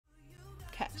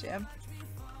jam.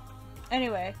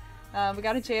 Anyway, we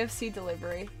got a JFC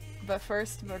delivery, but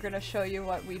first we're gonna show you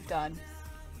what we've done.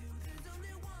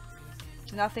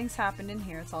 Nothing's happened in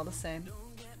here, it's all the same.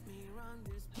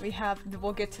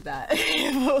 We'll get to that.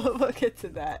 We'll get to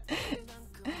that.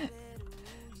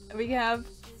 We have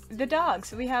the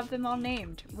dogs, we have them all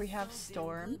named. We have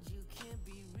Storm,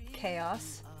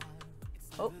 Chaos,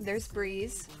 oh, there's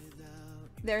Breeze,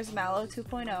 there's Mallow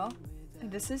 2.0,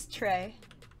 this is Trey,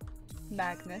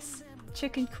 Magnus,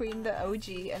 Chicken Queen, the OG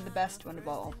and the best one of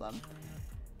all of them,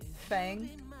 Fang,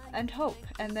 and Hope.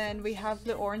 And then we have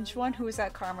the orange one who's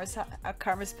at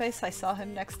Karma's place. I saw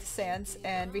him next to Sans.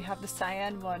 And we have the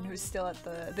cyan one who's still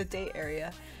at the date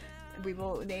area. We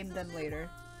will name them later.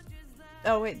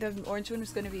 Oh wait, the orange one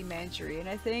was going to be Mangerine,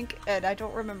 I think. And I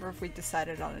don't remember if we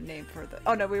decided on a name for the...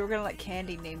 Oh no, we were going to let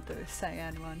Candy name the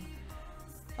cyan one.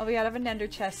 Oh, we have an ender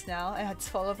chest now. It's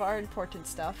full of our important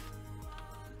stuff.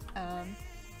 I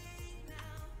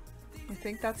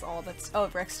think that's all that's- oh,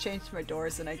 Rex changed my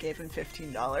doors and I gave him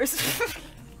 $15.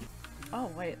 Oh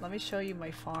wait, let me show you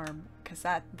my farm, because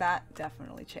that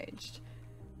definitely changed.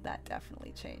 That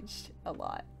definitely changed a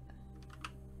lot.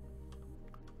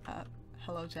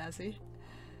 Hello Jazzy.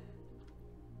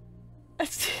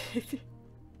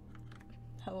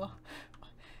 Hello.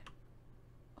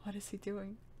 What is he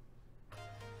doing?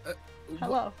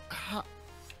 Hello.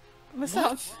 What's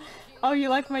up? Oh, you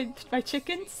like my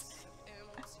chickens?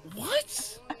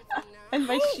 What? And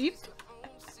my sheep?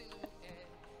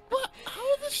 What? How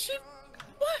are the sheep?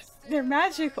 What? They're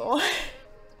magical.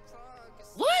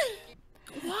 What?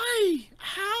 Why?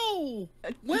 How?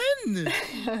 When?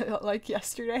 Like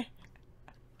yesterday.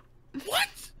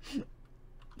 What?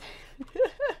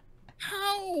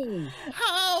 How?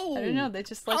 How? I don't know, they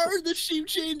just like- How are the sheep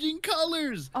changing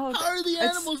colors? Oh, how are the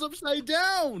animals upside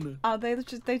down? Oh, they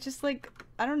just like,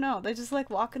 I don't know, they just like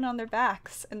walking on their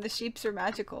backs, and the sheeps are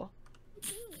magical.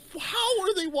 How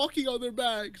are they walking on their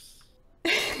backs?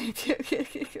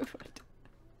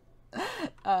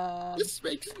 This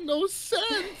makes no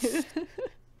sense.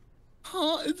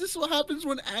 Huh? Is this what happens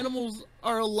when animals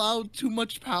are allowed too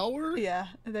much power? Yeah,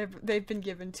 they've been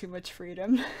given too much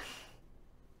freedom.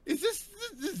 Is this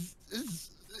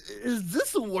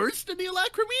worse than the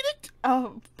Alacrum Edict?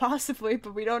 Oh, possibly,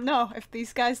 but we don't know. If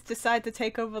these guys decide to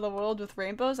take over the world with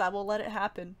rainbows, I will let it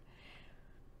happen.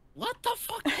 What the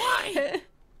fuck? Why?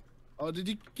 Oh, did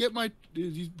you get my?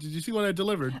 Did you see what I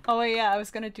delivered? Oh yeah, I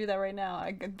was gonna do that right now.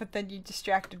 But then you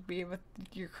distracted me with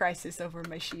your crisis over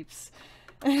my sheeps.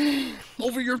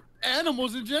 Over your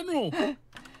animals in general.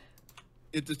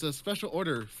 It's a special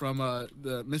order from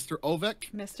the Mr.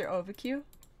 Ovek. Mr. Ovek?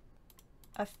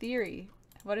 A theory.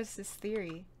 What is this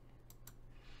theory?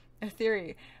 A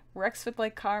theory. Rex would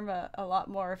like Karma a lot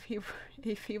more if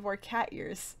he wore cat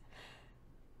ears.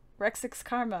 Rex X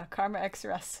Karma. Karma X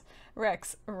Rex.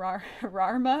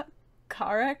 Rarma?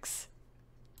 Carex?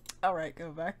 Alright,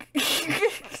 go back.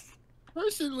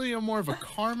 Personally, I'm more of a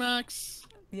Carmax.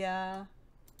 Yeah.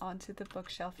 Onto the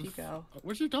bookshelf you go.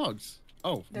 Where's your dogs?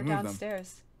 Oh, they're move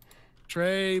downstairs. Them.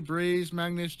 Trey, Breeze,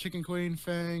 Magnus, Chicken Queen,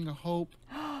 Fang, Hope.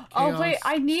 Oh wait,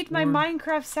 I need my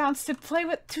Minecraft sounds to play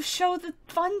with to show the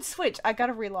fun switch. I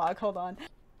gotta relog. Hold on.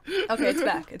 Okay, it's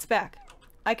back. It's back.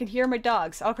 I can hear my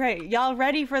dogs. Okay, y'all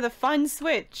ready for the fun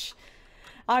switch?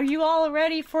 Are you all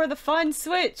ready for the fun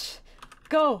switch?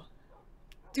 Go.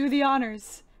 Do the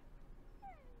honors.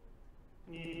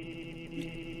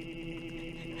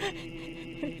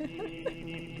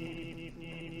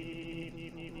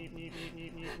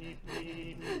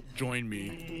 Join me.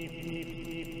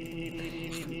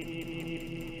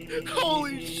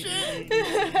 Holy shit!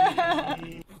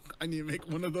 I need to make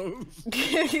one of those.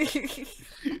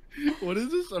 What is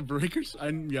this? A breakers?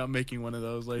 I'm making one of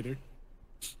those later.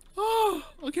 Oh,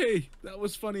 okay. That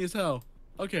was funny as hell.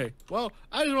 Okay, well,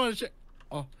 I just want to check.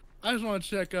 Oh, I just want to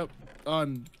check up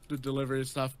on the delivery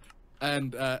stuff,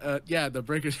 and yeah, the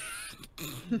breakers.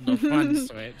 The fun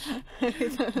switch.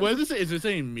 What is it? Is it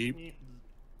saying meep?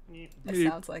 It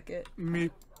sounds like it.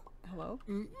 Meep. Hello?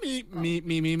 Me.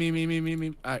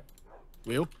 Alright.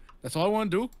 Well, that's all I want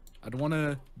to do. I don't want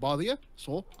to bother you.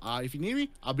 So, if you need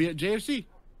me, I'll be at JFC.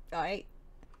 Alright.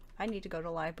 I need to go to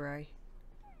the library.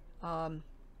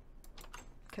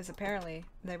 Because apparently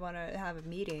they want to have a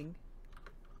meeting.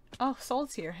 Oh,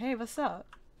 Soul's here. Hey, what's up?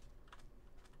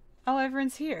 Oh,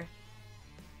 everyone's here.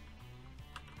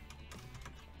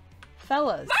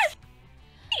 Fellas.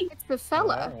 It's the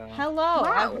fella. Hello.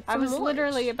 Wow, I was March.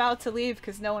 literally about to leave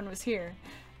because no one was here.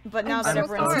 But now that so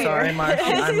everyone's sorry. here. Sorry, Marshie.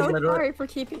 I'm I'm so literally sorry for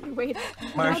keeping you waiting.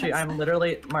 Marshie. I'm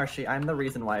the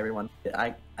reason why everyone.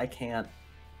 I can't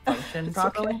function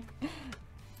properly.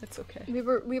 It's okay.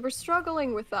 We were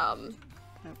struggling with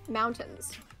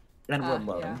mountains. And one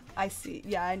loading. Yeah, I see.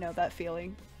 Yeah, I know that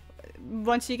feeling.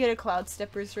 Once you get a Cloud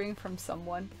Stepper's ring from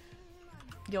someone,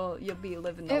 you'll be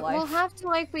living the It life. will have to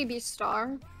likely be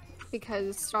Star,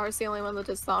 because Star is the only one that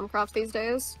does Thaumcraft these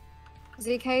days.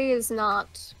 ZK is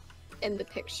not in the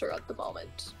picture at the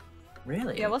moment.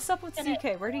 Really? Yeah, what's up with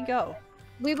CK? Where'd he go?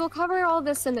 We will cover all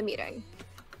this in the meeting.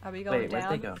 Are we going Wait, down?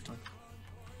 where'd they go?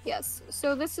 Yes,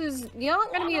 so this is not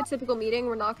going to be a typical meeting.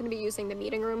 We're not going to be using the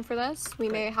meeting room for this. We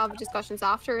may have discussions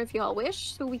after if y'all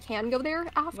wish, so we can go there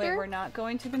after. Wait, we're not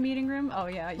going to the meeting room? Oh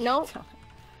yeah. you Nope. don't.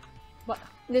 What?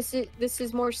 This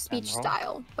is more speech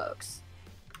style, folks.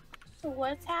 So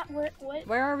what's what?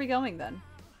 Where are we going then?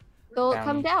 They'll Down.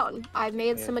 come down. I've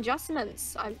made some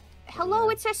adjustments. Hello,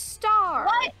 it's a star.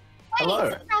 What? Hello.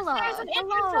 Stella, There's an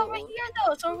entrance over here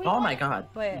though. So are we Oh my going? god.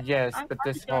 Wait. Yes, I'm but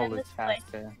this confident hole in is this place.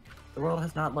 faster. The world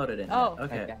has not loaded in Oh. yet.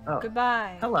 Okay. Okay. Oh.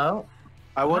 Goodbye. Hello.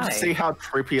 I want Hi. to see how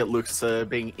trippy it looks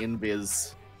being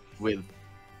invis with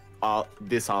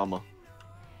this armor.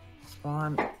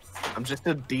 Spawn. I'm just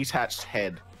a detached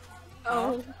head.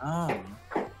 Oh, Oh.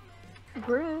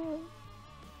 bruh.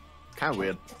 Kind of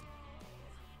weird.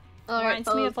 All right,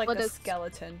 Reminds me of like let a us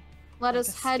skeleton. let like us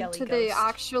a head skelly to the ghost.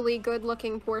 actually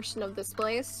good-looking portion of this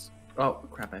place. Oh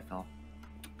crap! I fell.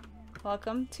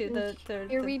 Welcome to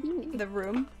Here we be. the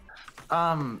room.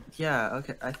 Yeah.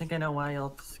 Okay. I think I know why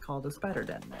it's called a spider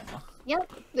den now.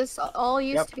 Yep, this all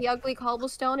used Yep. to be ugly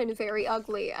cobblestone and very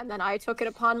ugly, and then I took it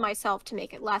upon myself to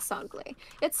make it less ugly.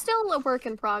 It's still a work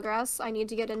in progress. I need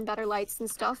to get in better lights and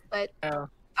stuff, but Yeah.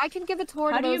 I can give a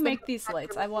tour How to do you those that make have these had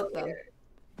lights? them I want them. later.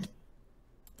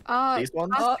 These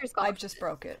ones? Oh, Master's I box. just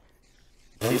broke it.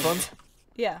 These ones?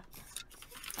 Yeah.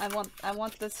 I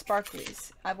want the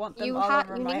sparklies. I want them You all have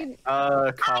over you my. need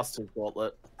Caster's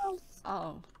Gauntlet.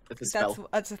 Oh, It's a spell.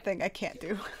 that's a thing I can't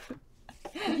do.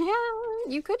 yeah,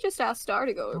 you could just ask Star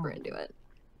to go over and do it.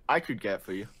 I could get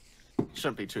for you.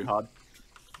 Shouldn't be too hard.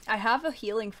 I have a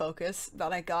healing focus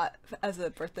that I got as a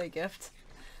birthday gift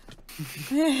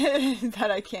that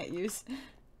I can't use.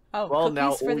 Oh, Well, cookies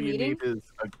now for all the you meeting. need is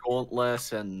a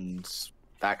gauntlet and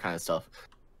that kind of stuff.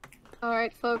 All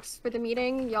right, folks, for the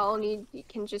meeting, you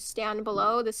can just stand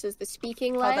below. This is the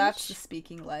speaking Oh, ledge. that's the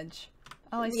speaking ledge.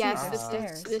 Oh, I see. Yes, There's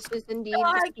stairs. this is indeed Oh, the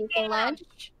I speaking can't.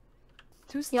 ledge.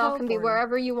 Who's Y'all can be teleporting?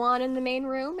 wherever you want in the main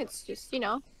room. It's just, you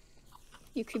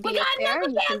could We be up got there, another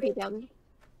you can be down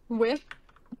with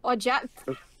or Jack.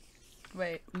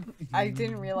 Wait, I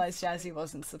didn't realize Jazzy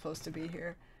wasn't supposed to be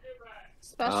here.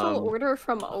 Special order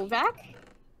from Ovak.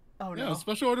 Oh Yeah, no.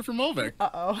 special order from Ovek.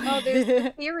 Uh-oh. Oh, there's the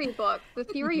theory book. The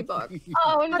theory book.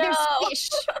 Oh Oh, no! there's fish.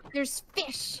 There's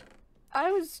fish.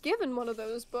 I was given one of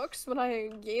those books when I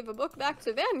gave a book back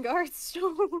to Vanguard.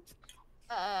 So,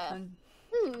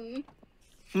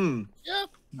 Hmm. Yep.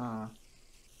 Nah.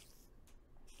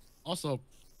 Also,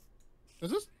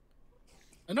 is this?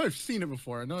 I know I've seen it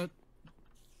before. I know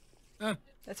it.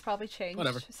 That's probably changed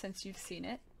Whatever. since you've seen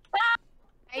it.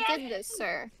 I did this,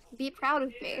 sir. Be proud of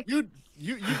me.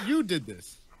 You did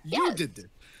this. You Yes. did this.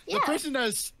 Yeah. The person that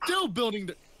is still building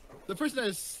the person that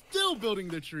is still building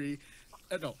the tree,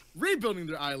 no, rebuilding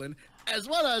their island, as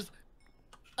well as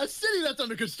a city that's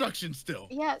under construction still.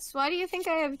 Yes. Why do you think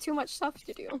I have too much stuff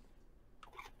to do?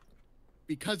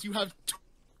 Because you have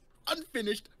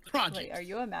unfinished projects. Wait, are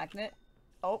you a magnet?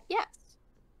 Oh, Yes.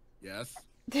 Yes.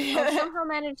 I somehow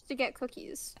managed to get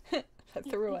cookies. I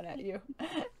threw one at you.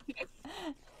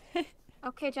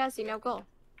 Okay, Jazzy, now go.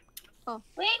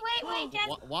 Wait, Jen.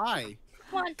 Why?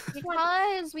 Come on.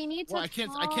 Because we need to. Well, I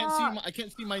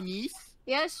can't see my niece.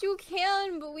 Yes, you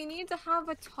can, but we need to have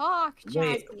a talk,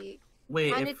 Wait, Jazzy.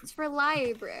 Wait. And If, it's for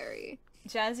library.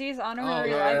 Jazzy's Oh,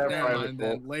 honorary yeah, library. never private mind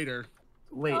then. Later.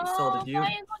 wait. Oh, So did you?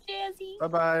 bye, Uncle Jazzy. Bye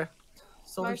bye.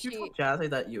 So did you Marshie- tell Jazzy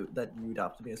that you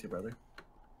adopted me as your brother?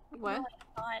 What?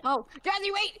 Oh, my God. Oh,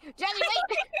 Jazzy, wait! Jazzy,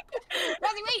 wait!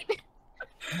 Jazzy, wait!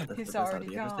 Yeah, that's- He's that's gotta already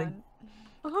be interesting.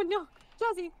 Oh no,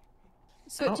 Jazzy.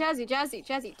 So Oh. Jazzy,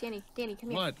 Danny, come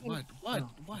here. What? Danny.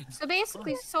 What? So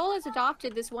basically, Soul has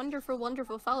adopted this wonderful,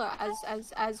 wonderful fella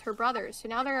as her brother. So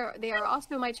now they are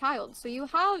also my child. So you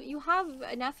have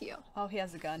a nephew. Oh, he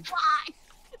has a gun. Why?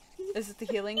 Is it the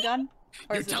healing gun?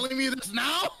 Or You're is it... telling me this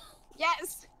now?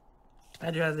 Yes.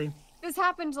 Hi, Jazzy. This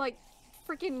happened like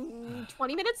freaking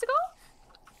 20 minutes ago.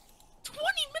 20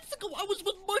 minutes ago, I was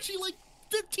with Marshie like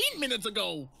 15 minutes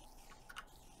ago.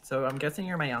 So I'm guessing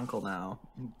you're my uncle now.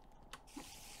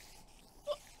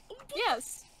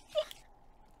 Yes.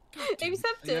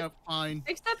 Accept it. Yeah, fine.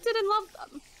 Accept it and love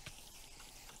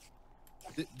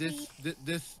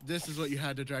them. This is what you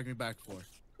had to drag me back for.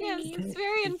 Yes, it's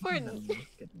very important.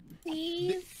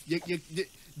 Please.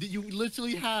 You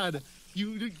literally had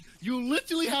you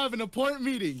literally have an important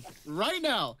meeting right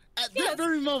now at this Yes.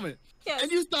 very moment, Yes.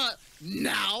 and you thought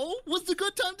now was the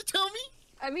good time to tell me,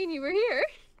 I mean, you were here,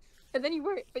 and then you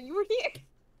weren't, but you were here.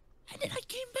 and then I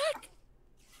came back.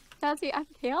 Jazzy, I'm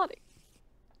chaotic.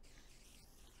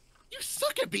 You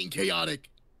suck at being chaotic.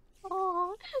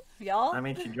 Aww. Y'all? I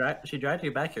mean, she dragged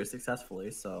you back here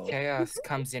successfully, so. Chaos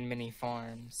comes in many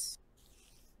forms.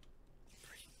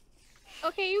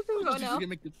 Okay, you can go Just now. gonna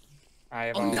make the- I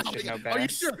have Oh, all now, should know are you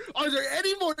best. sure? Are there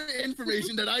any more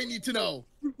information that I need to know?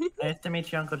 Nice to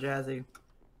meet you, Uncle Jazzy.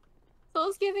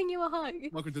 Soul's giving you a hug.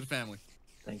 Welcome to the family.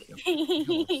 Thank you.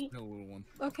 Hello, little one.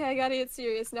 Okay, I gotta get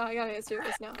serious now. Go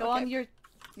Okay. on your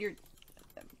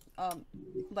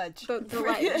ledge.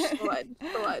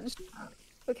 The ledge.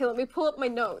 Okay, let me pull up my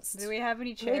notes. Do we have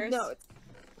any Make chairs? notes.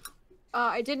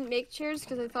 I didn't make chairs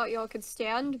because I thought y'all could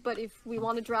stand, but if we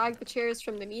want to drag the chairs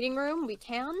from the meeting room, we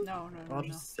can. No. I'll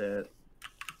just sit.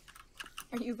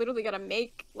 Are you literally gonna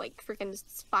make, like, freaking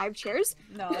 5 chairs?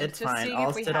 No, It's just fine. seeing I'll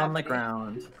if we sit have on the any.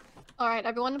 ground. Alright,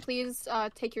 everyone, please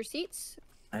take your seats.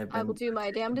 I've I will been. do my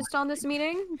damnedest on this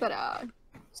meeting, but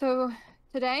so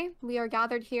today we are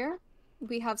gathered here.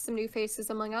 We have some new faces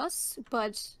among us,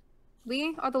 but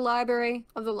we are the Library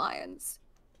of the Lions.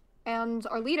 And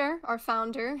our leader, our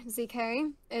founder,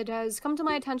 ZK, it has come to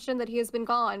my attention that he has been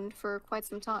gone for quite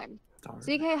some time. Darn.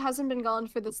 ZK hasn't been gone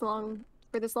for this long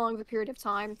of a period of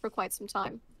time for quite some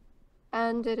time.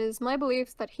 And it is my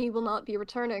belief that he will not be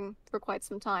returning for quite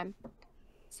some time.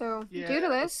 So due to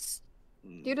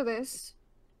this,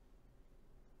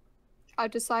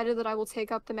 I've decided that I will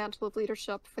take up the mantle of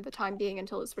leadership for the time being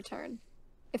until his return.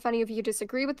 If any of you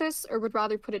disagree with this or would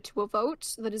rather put it to a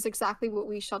vote, that is exactly what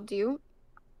we shall do.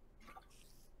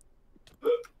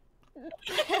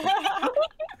 I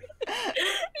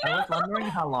was wondering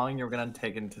how long you were gonna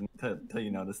take until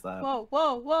you noticed that.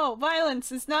 Whoa!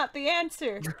 Violence is not the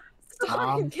answer.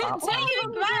 Star, get stop. down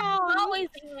on the That's ground! always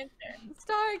the answer.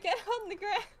 Star, get on the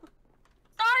ground!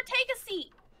 Star, take a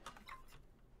seat.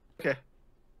 Okay.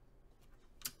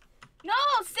 No,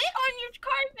 sit on your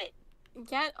carpet.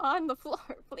 Get on the floor,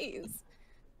 please.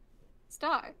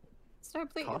 Star,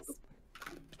 please. Carpet?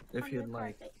 If On you'd your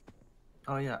like. carpet.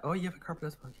 Oh yeah. Oh, you have a carpet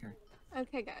as well here.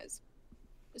 Okay, guys.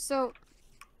 So,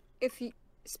 if you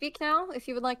speak now, if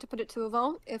you would like to put it to a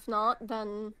vote. If not,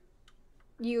 then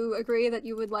you agree that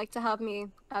you would like to have me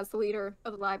as the leader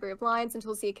of the Library of Lions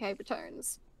until ZK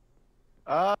returns.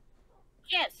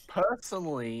 Yes.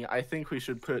 Personally, I think we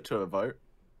should put it to a vote.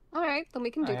 All right, then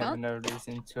we can do I have that. no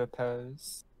reason to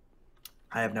oppose.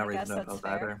 I have no I reason guess to that's oppose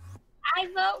fair. either. I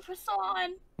vote for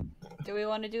Salon. Do we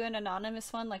want to do an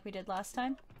anonymous one like we did last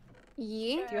time?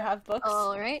 Yeah. Do you have books?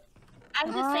 All right. I'm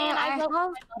just saying I vote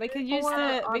have We could use Four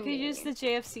the on me.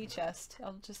 JFC chest.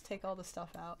 I'll just take all the stuff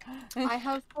out. I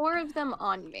have 4 of them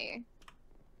on me.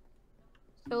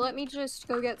 So let me just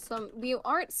go get some. We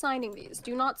aren't signing these.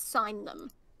 Do not sign them.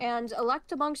 And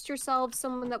elect amongst yourselves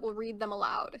someone that will read them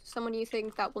aloud. Someone you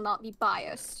think that will not be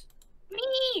biased.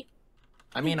 me.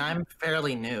 I mean, I'm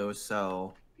fairly new,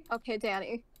 so. Okay,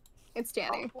 Danny. It's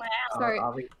Danny. Wow. Sorry.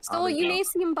 I'll read You it. may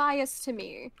seem biased to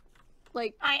me.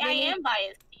 Like, I maybe- am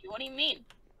biased to you. What do you mean?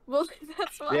 Well,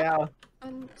 that's why. Yeah.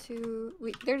 1, 2.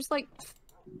 Wait, there's like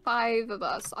 5 of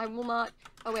us. I will not.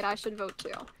 Oh wait, I should vote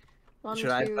too. 1,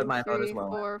 Should I 2, put my vote as 3, well?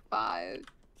 4, 5.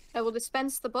 I will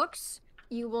dispense the books.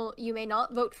 You may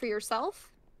not vote for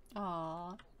yourself.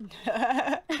 Aww.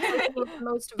 Whoever with the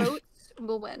most votes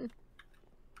will win.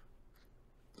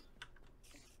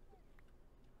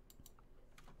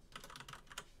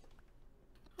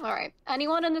 Alright.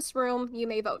 Anyone in this room you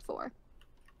may vote for.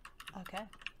 Okay.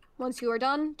 Once you are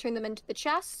done, turn them into the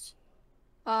chest.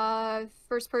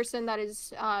 First person that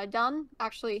is done.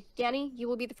 Actually, Danny, you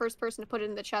will be the first person to put it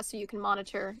in the chest so you can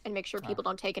monitor and make sure people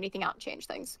don't take anything out and change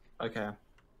things. Okay.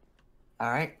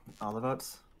 Alright, all the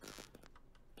votes.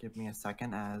 Give me a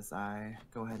second as I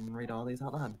go ahead and read all these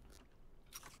out loud.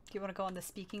 Do you want to go on the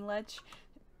speaking ledge?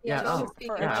 Yeah, go oh, to speak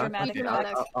for a now. dramatic Speak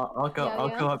effect. now. I'll go. Yeah, I'll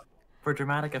yeah. go up for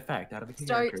dramatic effect out of the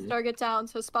character. Start it down,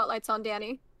 so spotlight's on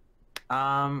Danny.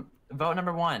 Vote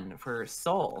number 1 for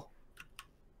Soul.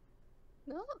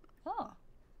 No. Oh.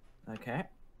 Okay.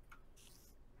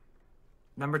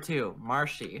 Number 2,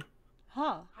 Marshie.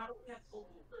 Huh.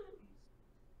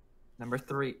 Number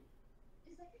 3.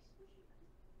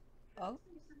 Oh.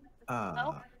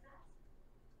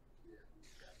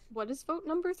 What is vote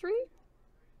number 3?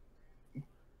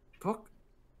 Book.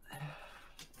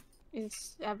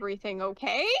 Is everything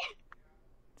okay?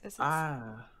 This is...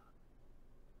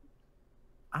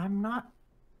 I'm not.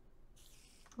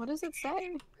 What does it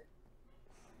say?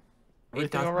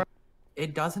 Everything alright?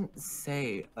 It doesn't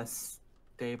say a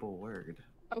stable word.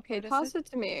 Okay, What is toss it? it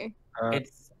to me.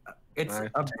 It's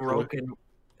Alright, a take a look. broken.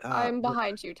 I'm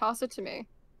behind you. Toss it to me.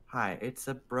 Hi, it's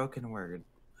a broken word.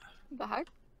 The heck?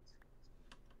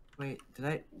 Wait, did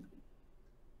I?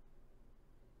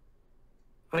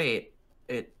 Wait,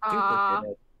 it Ah.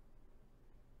 duplicated.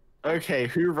 Okay,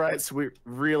 who writes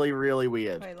really, really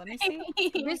weird? Wait, let me see.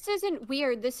 This isn't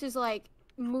weird. This is like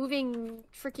moving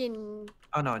freaking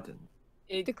Oh no, it didn't.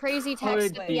 It the crazy text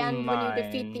could at be the end when you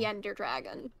defeat mine. the Ender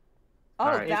Dragon. Oh,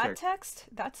 Alright, that sure. text?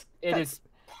 That's It that's- is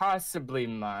possibly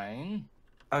mine.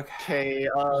 Okay.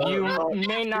 Okay, You no,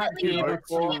 may not be able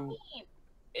to.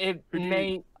 It Who do you-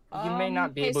 may. You may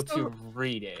not be okay, able so to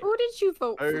read it. Who did you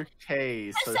vote for?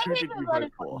 Okay, so Yes, I who did even you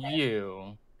voted vote for?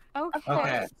 You. Okay.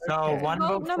 Okay, so Okay. one Vote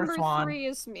vote for number Swan. 3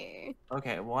 is me.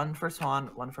 Okay, one for Swan,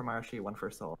 one for Marshie, one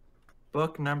for Soul.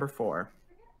 Book number 4,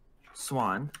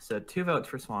 Swan. So 2 votes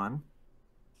for Swan.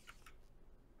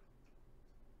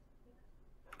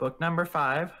 Book number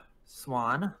 5,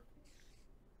 Swan.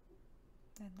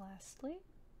 and lastly.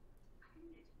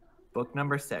 Book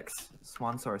number 6,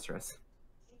 Swan Sorceress.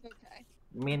 Okay.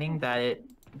 Meaning that it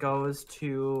goes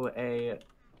to a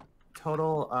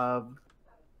total of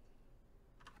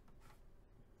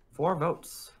 4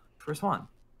 votes for Swan.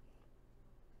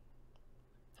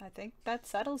 I think that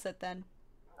settles it then.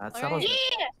 That All settles right.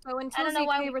 it. Yeah. So until don't know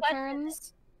why ZK we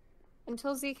questioned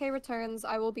returns,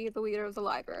 I will be the leader of the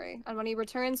library. And when he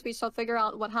returns, we shall figure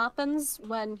out what happens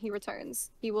when he returns.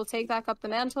 He will take back up the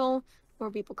mantle, or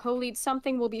we will co-lead.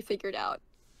 Something will be figured out.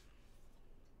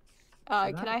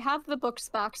 Can I have the books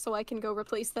back so I can go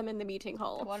replace them in the meeting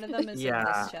hall? One of them is in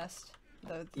Yeah. this chest.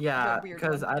 The Yeah, weird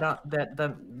because one. I don't that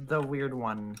the weird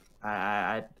one.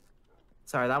 I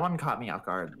sorry, that one caught me off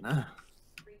guard.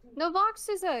 No, Vox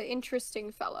is a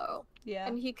interesting fellow, Yeah.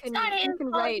 and he can It's not his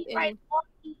fault, write he in writes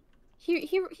wonky. he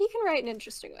can write in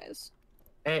interesting ways.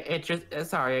 It just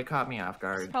sorry, it caught me off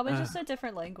guard. Probably just a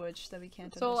different language that we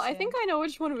can't So understand. I think I know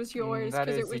which one was yours that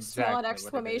because it is was Swan exactly what it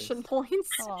exclamation is. points.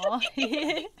 Aw.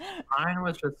 Mine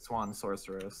was just Swan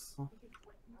Sorceress.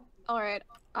 All right,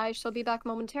 I shall be back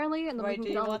momentarily, and then we Wait, can do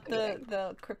get you on want with the meeting.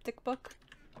 the cryptic book?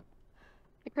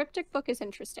 The cryptic book is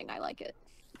interesting. I like it.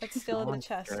 It's still in the Someone's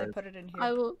chest. I scared. put it in here.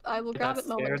 I will grab That it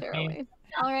scared me. momentarily.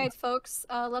 All right, folks.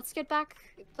 Let's get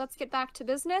back to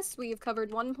business. We have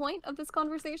covered one point of this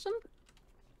conversation.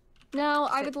 Now,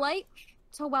 I would like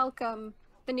to welcome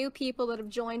the new people that have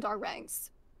joined our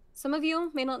ranks. Some of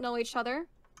you may not know each other,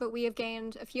 but we have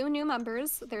gained a few new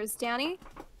members. There's Danny,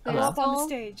 Go there's up on the Paul,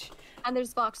 stage. and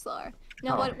there's Voxlar.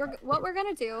 Now, Oh. what we're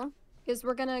gonna do is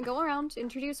we're gonna go around,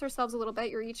 introduce ourselves a little bit.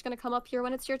 You're each gonna come up here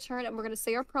when it's your turn, and we're gonna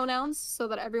say our pronouns so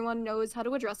that everyone knows how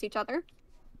to address each other.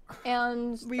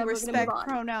 And We then respect we're gonna move on.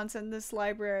 pronouns in this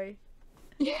library.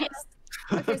 Yes.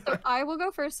 Okay, so I will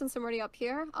go first since I'm already up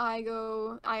here. I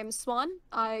am Swan.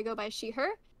 I go by she, her.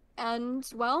 And,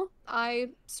 well, I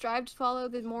strive to follow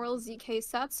the morals ZK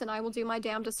sets, and I will do my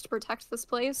damnedest to protect this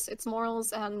place, its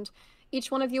morals, and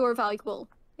each one of you are valuable.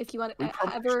 If you want We to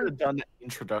probably should ever... have done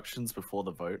introductions before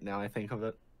the vote. Now I think of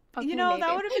it. Okay, You know, that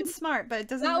maybe. would have been smart, but it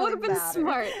doesn't That really would have been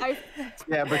matter. smart.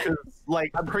 Yeah, because like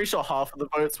I'm pretty sure half of the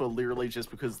votes were literally just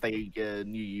because they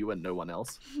knew you and no one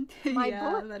else. My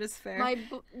yeah, book- that is fair.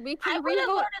 We I can would have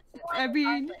revote. voted for I it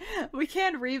mean, regardless. we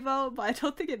can revote, but I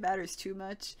don't think it matters too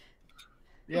much.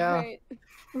 Yeah. Right.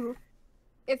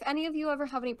 If any of you ever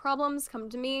have any problems, come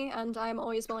to me, and I'm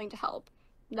always willing to help.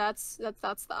 That's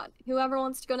that. Whoever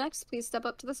wants to go next, please step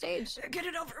up to the stage. Get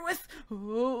it over with.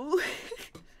 Ooh.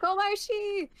 Go,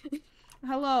 Marshie!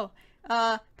 Hello.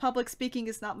 Public speaking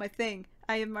is not my thing.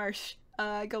 I am Marsh.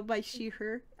 I go by she,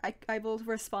 her. I will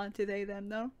respond to they, them,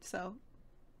 though, so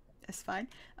it's fine.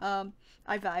 I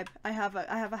vibe. I have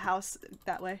a house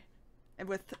that way,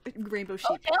 with rainbow sheep.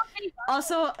 Hotel Trivago.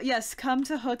 Also, yes, come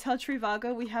to Hotel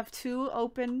Trivago. We have 2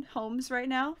 open homes right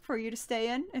now for you to stay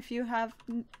in if you have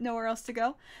nowhere else to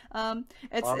go.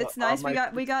 It's nice.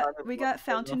 We got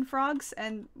fountain frogs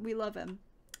and we love him.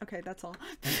 Okay, that's all.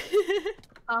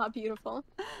 Beautiful.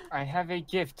 I have a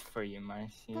gift for you,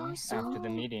 Marcie, Go after the Soul.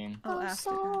 meeting. Oh, Go after.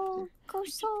 Soul! Go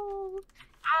Soul!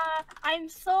 I'm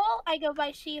Soul. I go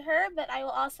by she, her, but I will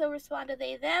also respond to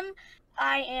they, them.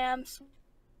 I am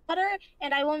Sweater,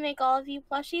 and I will make all of you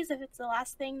plushies if it's the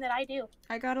last thing that I do.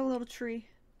 I got a little tree.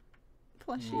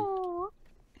 Plushie. Aw.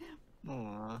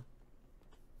 Aw.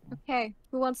 Okay,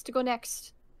 who wants to go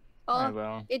next? I Oh,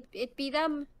 will. it be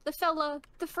them, the fella,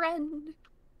 the friend.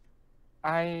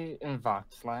 I am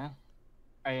Voxla.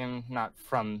 I am not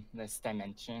from this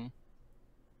dimension.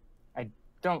 I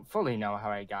don't fully know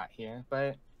how I got here,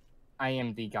 but I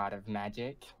am the god of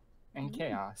magic and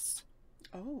chaos.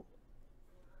 Oh.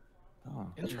 Oh,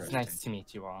 It's Interesting. nice to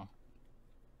meet you all.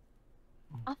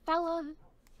 A fella.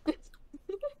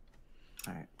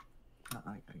 alright.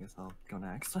 I guess I'll go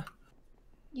next.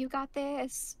 You got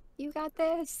this. You got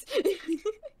this.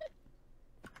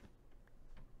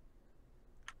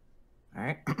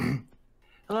 Alright.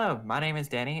 Hello, my name is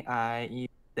Danny. I use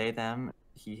they, them,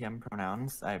 he, him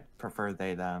pronouns. I prefer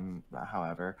they, them,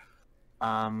 however.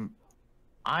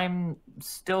 I'm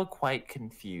still quite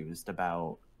confused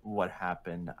about what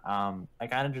happened. I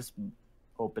kind of just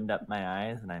opened up my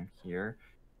eyes and I'm here.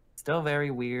 Still very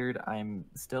weird. I'm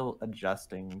still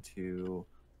adjusting to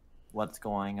what's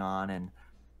going on, and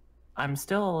I'm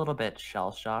still a little bit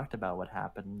shell-shocked about what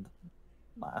happened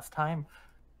last time.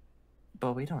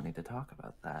 But we don't need to talk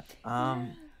about that.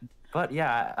 But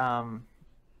yeah,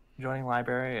 joining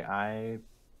library, I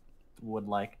would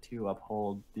like to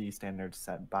uphold the standards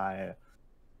set by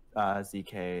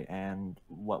ZK and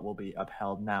what will be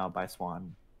upheld now by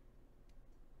Swan.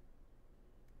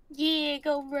 Yeah,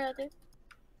 go brother.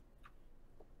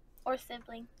 Or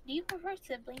sibling. Do you prefer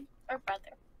sibling or brother?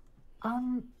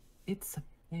 It's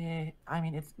I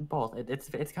mean, it's both.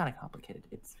 It's kind of complicated.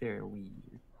 It's very weird.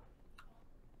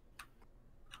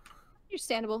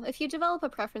 Understandable. If you develop a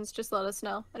preference, just let us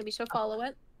know. I'd be sure to follow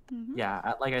it. Mhm.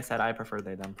 Yeah, like I said, I prefer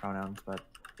they them pronouns, but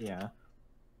yeah.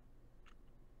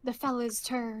 The fella's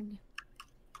turn.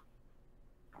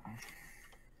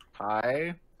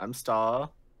 Hi, I'm Star.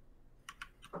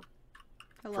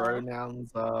 Hello.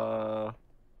 Pronouns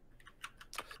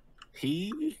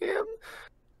he, him.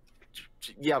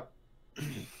 Yep.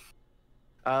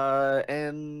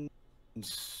 And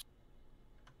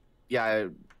yeah,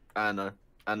 I know.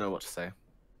 I know what to say.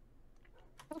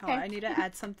 Okay. Oh, I need to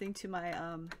add something to my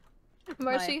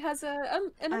Marshie has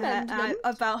an amendment.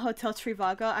 about Hotel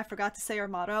Trivago. I forgot to say our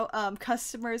motto.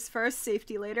 Customers first,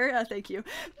 safety later. Thank you.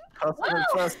 Customer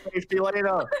first, safety later.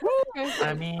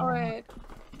 I mean, Alright.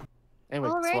 Anyway,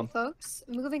 Alright, Swan. folks.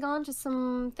 Moving on to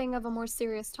something of a more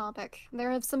serious topic. There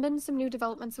have been some new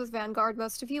developments with Vanguard.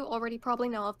 Most of you already probably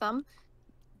know of them.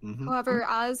 Mhm. However,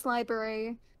 as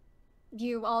library,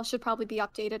 you all should probably be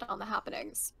updated on the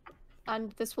happenings.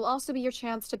 And this will also be your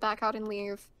chance to back out and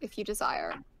leave if you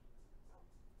desire.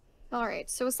 Alright,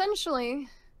 so essentially,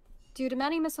 due to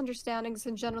many misunderstandings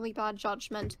and generally bad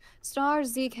judgment, Star,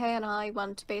 ZK, and I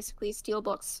went to basically steal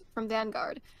books from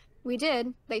Vanguard. We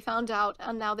did, they found out,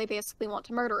 and now they basically want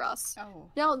to murder us.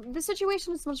 Oh. Now, the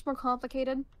situation is much more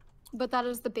complicated, but that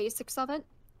is the basics of it.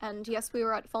 And yes, we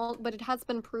were at fault, but it has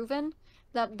been proven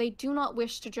that they do not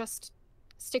wish to just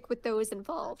stick with those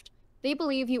involved. They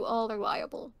believe you all are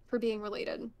liable for being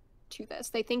related to this.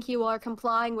 They think you are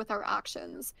complying with our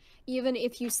actions, even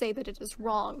if you say that it is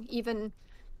wrong. Even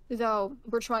though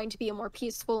we're trying to be a more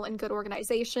peaceful and good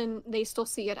organization, they still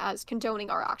see it as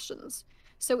condoning our actions.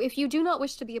 So if you do not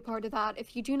wish to be a part of that,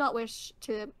 if you do not wish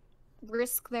to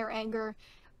risk their anger,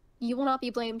 you will not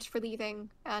be blamed for leaving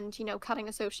and, cutting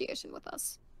association with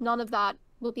us. None of that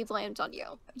will be blamed on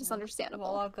you. It is understandable.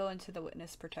 Well, I'll go into the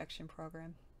witness protection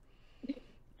program.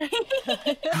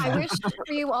 I wish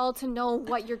for you all to know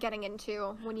what you're getting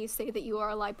into when you say that you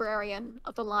are a librarian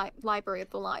of the Library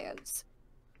of the Lions.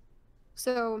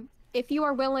 So, if you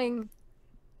are willing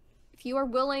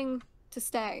to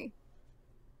stay,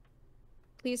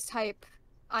 please type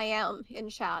 "I am" in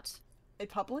chat. A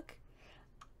public?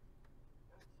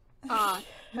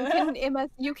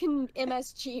 You can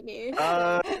MSG me.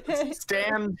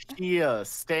 Stand here.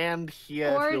 Stand here.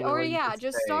 if you're Or willing yeah, to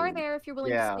just stay. star there if you're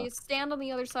willing Yeah. to stay. Stand on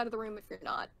the other side of the room if you're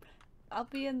not. I'll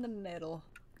be in the middle,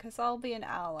 because I'll be an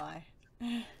ally.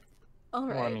 All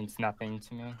War right. means nothing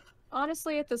to me.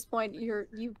 Honestly, at this point,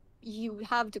 you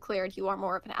have declared you are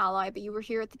more of an ally, but you were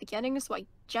here at the beginning, so I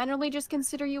generally just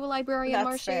consider you a librarian,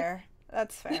 That's Marshie. fair.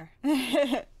 That's fair.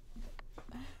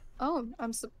 Oh,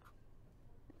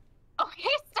 okay,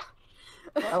 stop.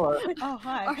 Hello. Oh,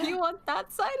 hi. Are you on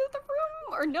that side of the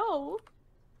room or no?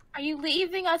 Are you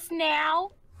leaving us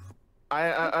now?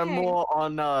 I'm Okay. more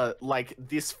on like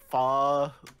this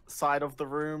far side of the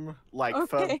room, like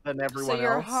further Okay. than So everyone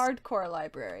you're a else. hardcore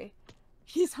library.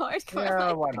 He's hardcore.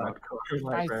 Yeah, why not? hardcore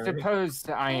I library. suppose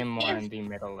I am more in the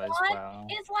middle as What well.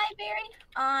 is library?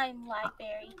 I'm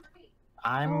library.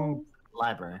 I'm Oh.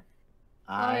 library.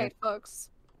 Alright, folks.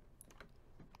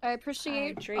 I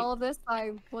appreciate Hydrate. all of this.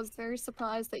 I was very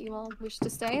surprised that you all wished to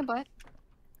stay, but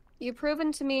you've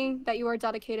proven to me that you are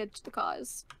dedicated to the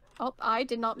cause. Oh, I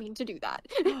did not mean to do that.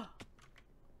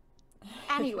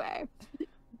 Anyway.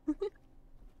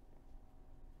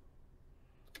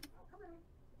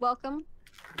 Welcome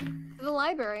to the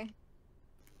library.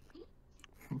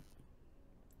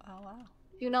 Oh, wow.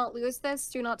 Do not lose this.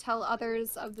 Do not tell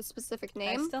others of the specific I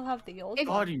name. still have the old If-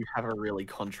 God, one. you have a really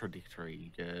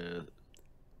contradictory.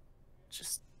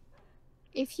 Just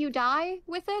If you die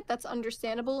with it, that's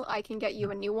understandable. I can get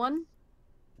you a new one.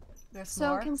 There's So,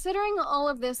 more. considering all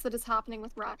of this that is happening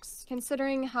with Rex,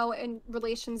 considering how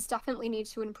relations definitely need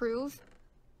to improve,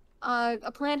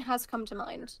 a plan has come to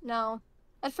mind. Now,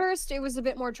 at first, it was a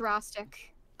bit more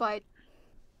drastic, but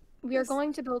we are Yes.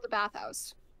 going to build a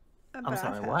bathhouse. I'm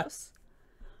sorry, what? Bathhouse.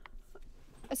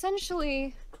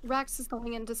 Essentially, Rex is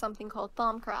going into something called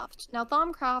Thaumcraft. Now,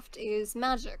 Thaumcraft is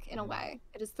magic, in a way.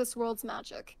 It is this world's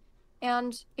magic.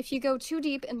 And if you go too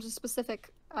deep into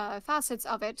specific facets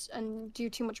of it and do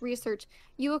too much research,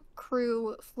 you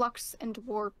accrue flux and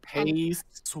warp. Hey,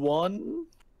 Swan,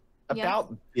 Yes?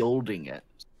 about building it.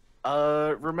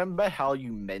 Remember how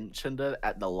you mentioned it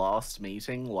at the last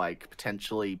meeting, like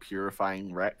potentially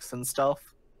purifying Rex and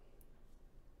stuff?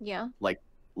 Yeah.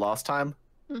 Last time?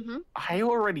 Mm-hmm. I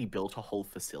already built a whole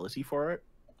facility for it.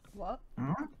 What?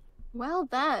 Well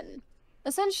then.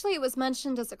 Essentially, it was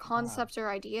mentioned as a concept or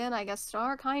idea, and I guess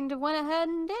Star kind of went ahead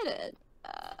and did it.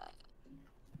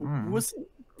 It was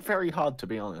very hard, to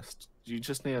be honest. You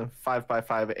just need a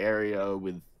 5x5 area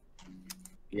with...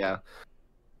 Yeah.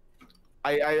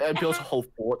 I built a whole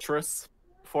fortress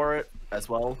for it as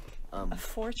well. A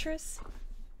fortress?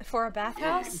 For a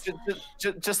bathhouse?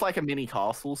 Just like a mini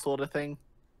castle sort of thing.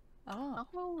 Oh.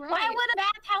 Oh, right. Why would a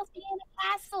bathhouse be in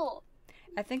a castle?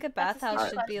 I think a That's a bathhouse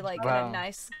stupid should be like in Well, a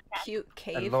nice, cute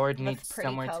cave lord with needs pretty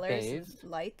somewhere to colors, bathe.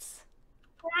 lights.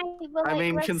 Right, but, I like,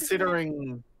 mean, Rex is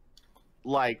considering,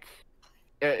 like,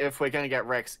 if we're going to get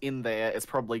Rex in there, it's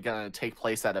probably going to take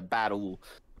place at a battle.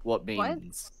 What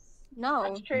means? No.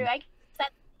 That's true.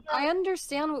 I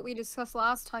understand what we discussed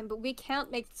last time, but we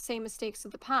can't make the same mistakes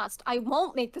of the past. I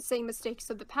won't make the same mistakes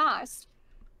of the past.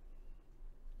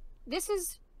 This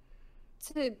is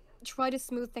to try to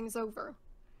smooth things over.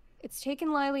 It's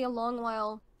taken Lily a long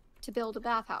while to build a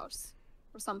bathhouse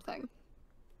or something.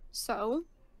 So,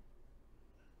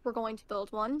 we're going to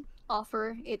build one,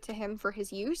 offer it to him for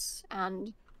his use,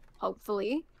 and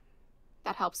hopefully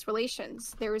that helps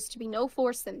relations. There is to be no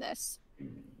force in this.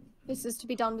 This is to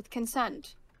be done with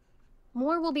consent.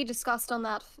 More will be discussed on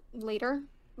that later,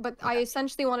 but I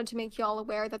essentially wanted to make you all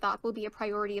aware that that will be a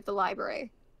priority of the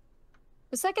library.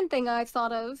 The second thing I've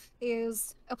thought of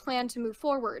is a plan to move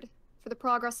forward for the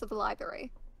progress of the library.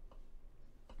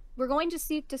 We're going to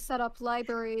seek to set up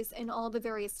libraries in all the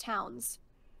various towns.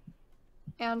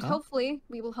 And hopefully,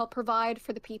 we will help provide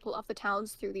for the people of the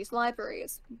towns through these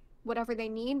libraries. Whatever they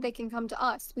need, they can come to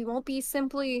us. We won't be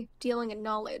simply dealing in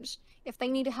knowledge. If they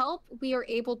need help, we are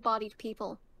able-bodied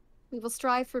people. We will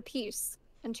strive for peace,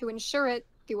 and to ensure it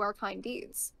through our kind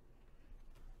deeds.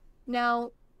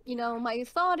 Now, my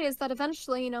thought is that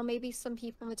eventually, maybe some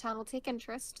people in the town will take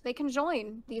interest. They can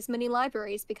join these mini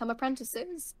libraries, become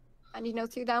apprentices. And,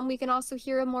 through them, we can also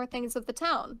hear more things of the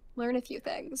town, learn a few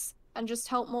things, and just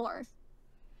help more.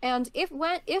 And if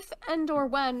and/or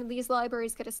when these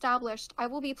libraries get established, I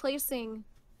will be placing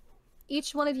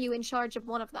each one of you in charge of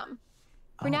one of them.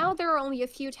 For now, there are only a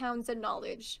few towns in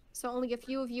knowledge, so only a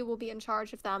few of you will be in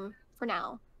charge of them for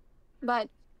now. But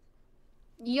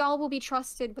y'all will be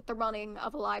trusted with the running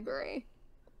of a library.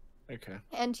 Okay.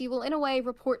 And you will, in a way,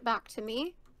 report back to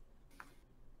me,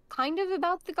 kind of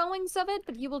about the goings of it,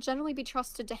 but you will generally be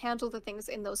trusted to handle the things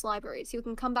in those libraries. You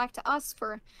can come back to us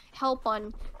for help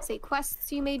on, say,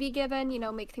 quests you may be given,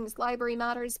 make things library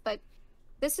matters, but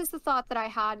this is the thought that I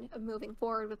had of moving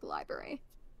forward with the library.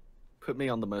 Put me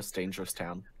on the most dangerous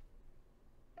town.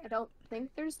 I don't think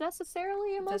there's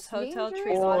necessarily a Does most Hotel dangerous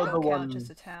Tree Or Auto the count one- as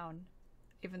a town?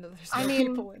 Even though there's I no mean-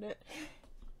 people in it.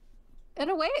 In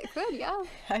a way, it could, yeah.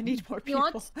 I need more You people.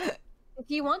 want- If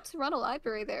you want to run a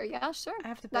library there, yeah, sure. I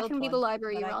have to That build can be the one,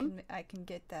 library but you run. I can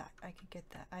get that.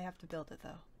 I have to build it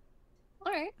though.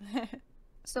 Alright.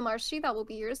 So, Marshie, that will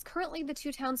be yours. Currently, the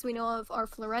two towns we know of are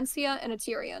Florencia and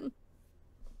Eterian.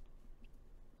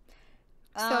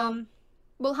 So,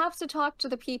 we'll have to talk to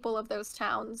the people of those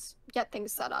towns, get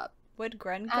things set up. would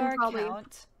Grengar probably-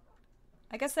 count?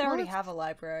 I guess they Well, already it's- have a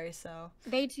library, so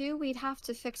They do, we'd have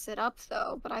to fix it up,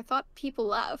 though, but I thought people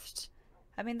left.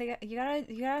 I mean, you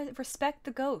gotta respect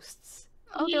the ghosts.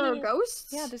 Oh, there are Yeah.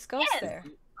 ghosts? Yeah, there's ghosts Yes. there.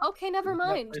 Okay, never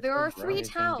mind. There are 3 Right,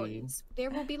 towns. indeed. There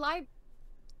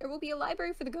will be a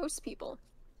library for the ghost people.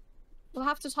 We'll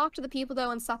have to talk to the people though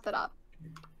and set that up.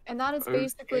 And that is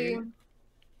basically Okay.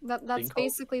 that's Think I'll-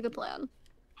 basically the plan.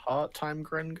 Part-time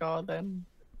Grengar, then?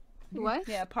 What?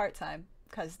 Yeah, part time,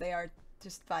 because they are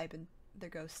just vibing. They're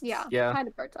ghosts. Yeah, Yeah. kind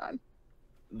of part time.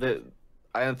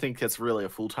 I don't think it's really a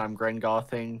full-time Grengar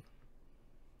thing.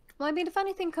 Well, I mean, if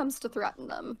anything comes to threaten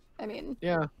them, I mean,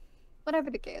 Yeah.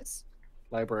 whatever the case.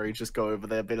 Library just go over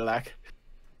there, be like,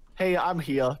 "Hey, I'm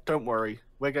here. Don't worry.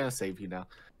 We're gonna save you now."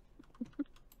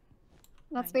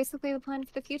 That's basically the plan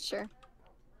for the future.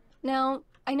 Now,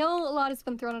 I know a lot has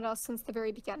been thrown at us since the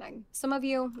very beginning. Some of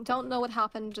you don't know what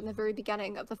happened in the very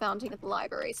beginning of the founding of the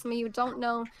library. Some of you don't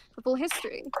know the full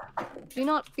history. Do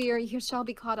not fear, you shall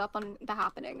be caught up on the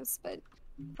happenings. But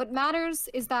what matters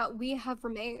is that we have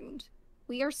remained.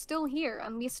 We are still here,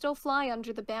 and we still fly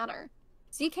under the banner.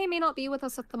 ZK may not be with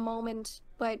us at the moment,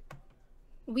 but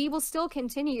we will still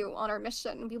continue on our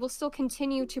mission. We will still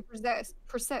continue to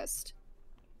persist.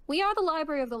 We are the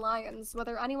Library of the Lions,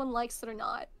 whether anyone likes it or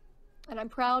not. And I'm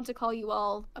proud to call you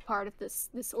all a part of this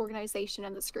organization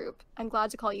and this group. I'm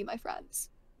glad to call you my friends.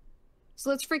 So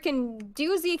let's freaking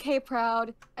do ZK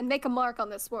proud and make a mark on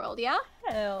this world, yeah?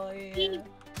 Hell yeah.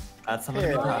 That's something to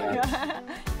be proud of.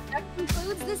 That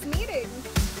concludes this meeting.